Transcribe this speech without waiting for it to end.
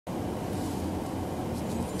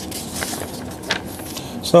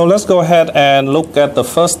So let's go ahead and look at the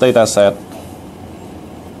first data set.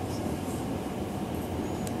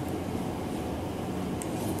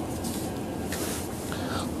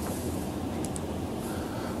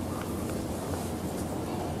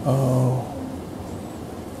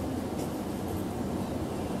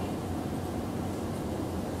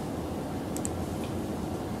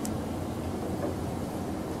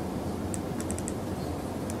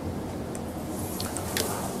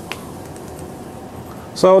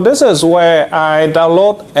 So this is where I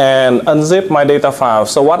download and unzip my data file.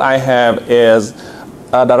 So what I have is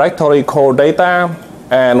a directory called data,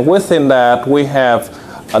 and within that we have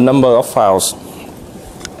a number of files.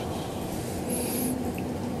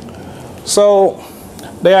 So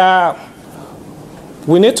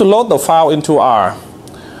we need to load the file into R.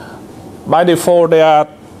 By default, there are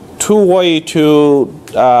two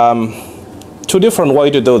different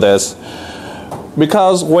ways to do this.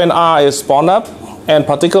 Because when R is spawned up, and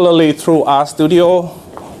particularly through RStudio,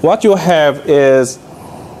 what you have is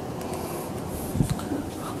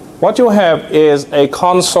a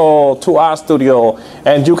console to RStudio,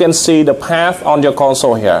 and you can see the path on your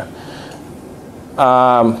console here.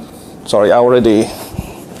 Sorry, I already.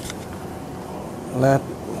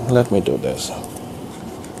 Let me do this.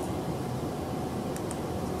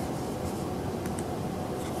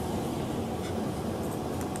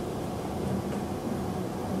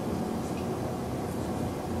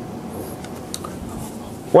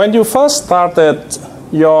 When you first started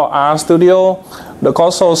your RStudio, the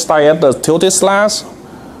console starts at the tilde slash,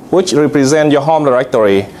 which represents your home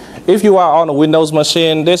directory. If you are on a Windows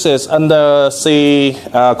machine, this is under C:/user/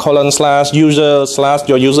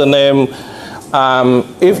 your username.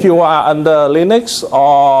 If you are under Linux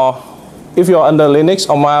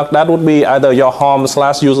or Mac, that would be either your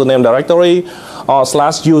home/username directory or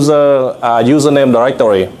 /user username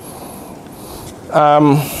directory.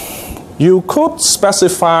 You could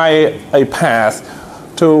specify a path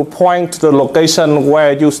to point to the location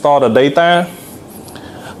where you store the data.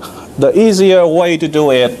 The easier way to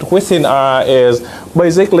do it within R is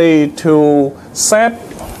basically to set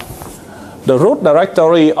the root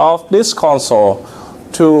directory of this console,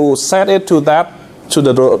 to set it to the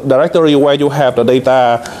directory where you have the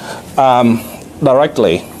data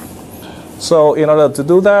directly. So in order to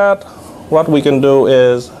do that, what we can do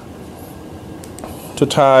is to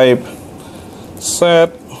type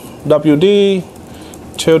set wd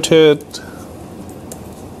tilted.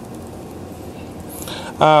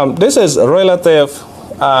 This is relative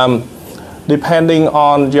depending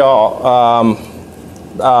on your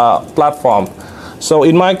platform. So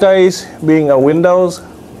in my case, being a Windows,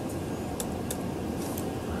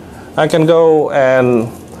 I can go and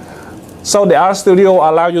so the RStudio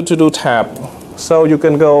allows you to do tab. So you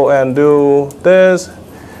can go and do this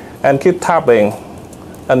and keep tapping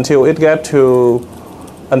until you get to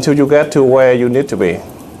where you need to be.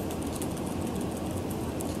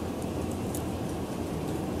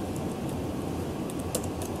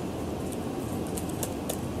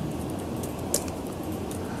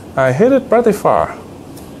 I hit it pretty far.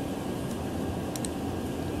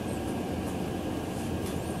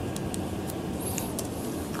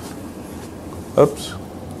 Oops.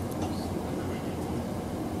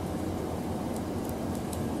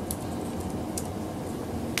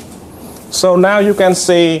 So now you can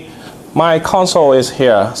see my console is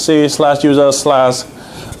here, C/user/.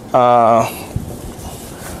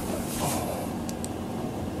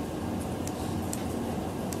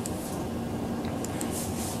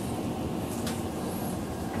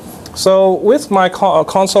 So with my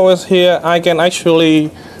console is here, I can actually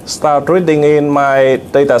start reading in my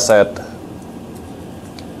data set.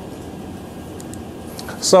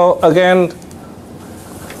 So again,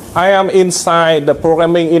 I am inside the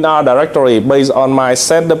programming in R directory based on my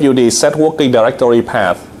setwd, set working directory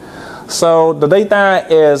path. So the data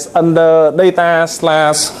is under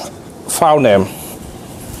data/file name.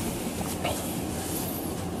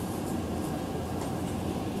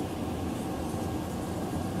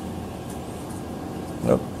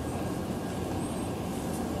 Nope.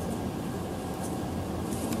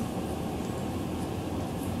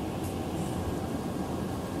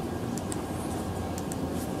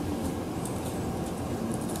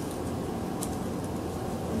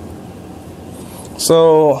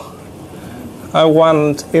 So I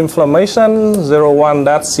want information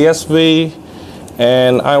 01.csv,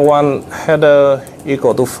 and I want header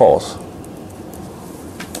equal to false.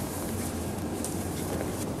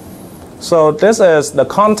 So this is the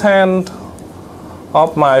content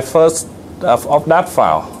of my first of that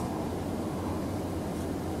file.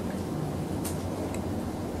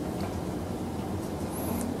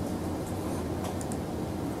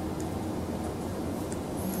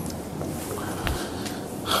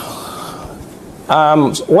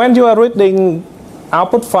 When you are reading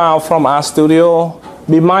output file from RStudio,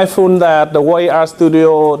 be mindful that the way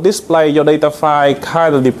RStudio display your data file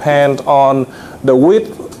kind of depends on the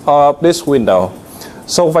width of this window.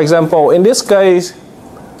 So for example, in this case,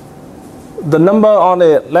 the number on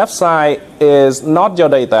the left side is not your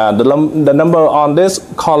data. The number on this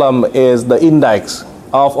column is the index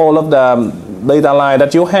of all of the data line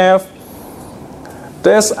that you have.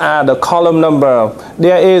 These are the column number.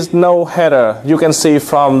 There is no header. You can see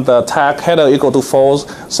from the tag header equal to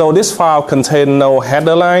false. So this file contains no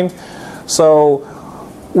header line. So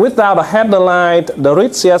without a header line, the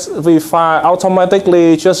read CSV file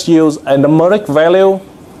automatically just use a numeric value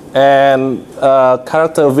and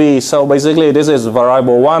character V. So basically this is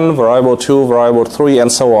variable 1, variable 2, variable 3,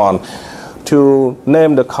 and so on to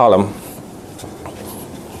name the column.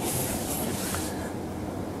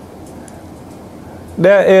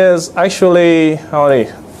 There is actually how many?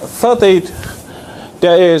 30.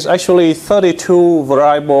 There is actually 32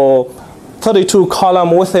 variable, 32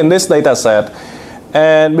 column within this data set.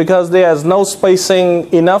 And because there is no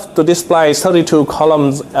spacing enough to display 32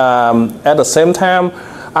 columns at the same time,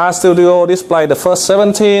 RStudio display the first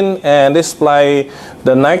 17 and display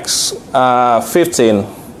the next 15.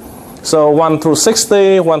 So 1 through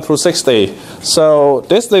 60, 1 through 60. So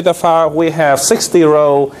this data file, we have 60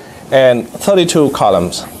 rows and 32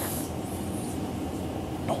 columns.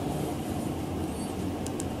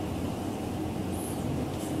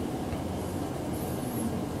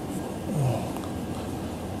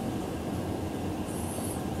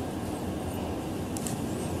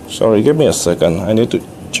 Sorry, give me a second. I need to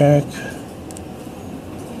check.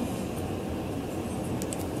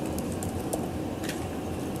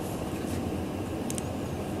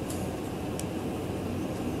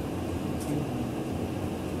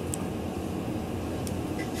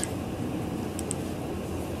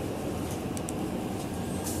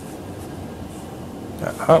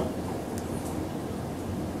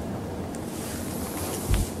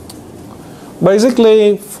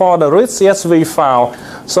 Basically, for the read CSV file,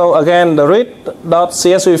 so again, the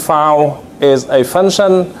read.csv file is a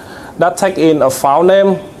function that takes in a file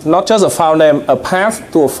name, not just a file name, a path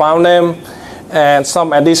to a file name, and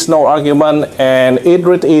some additional argument, and it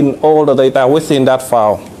reads in all the data within that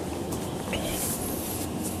file.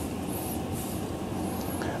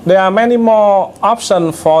 There are many more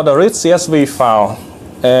options for the read CSV file,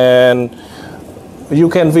 and you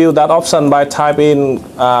can view that option by typing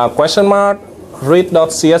question mark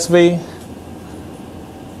read.csv.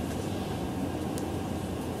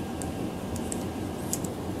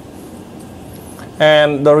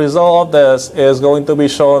 And the result of this is going to be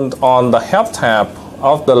shown on the help tab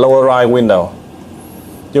of the lower right window.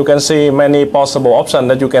 You can see many possible options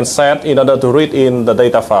that you can set in order to read in the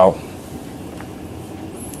data file.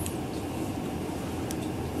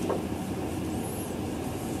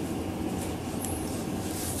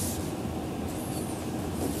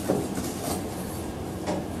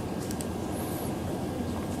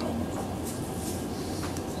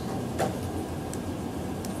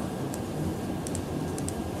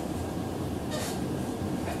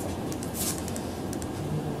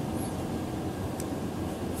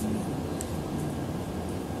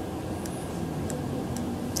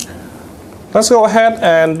 Let's go ahead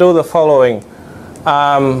and do the following.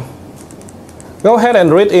 Go ahead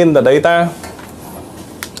and read in the data.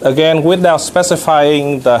 Again, without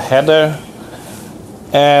specifying the header.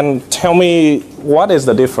 And tell me what is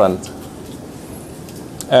the difference.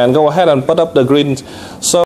 And go ahead and put up the green. So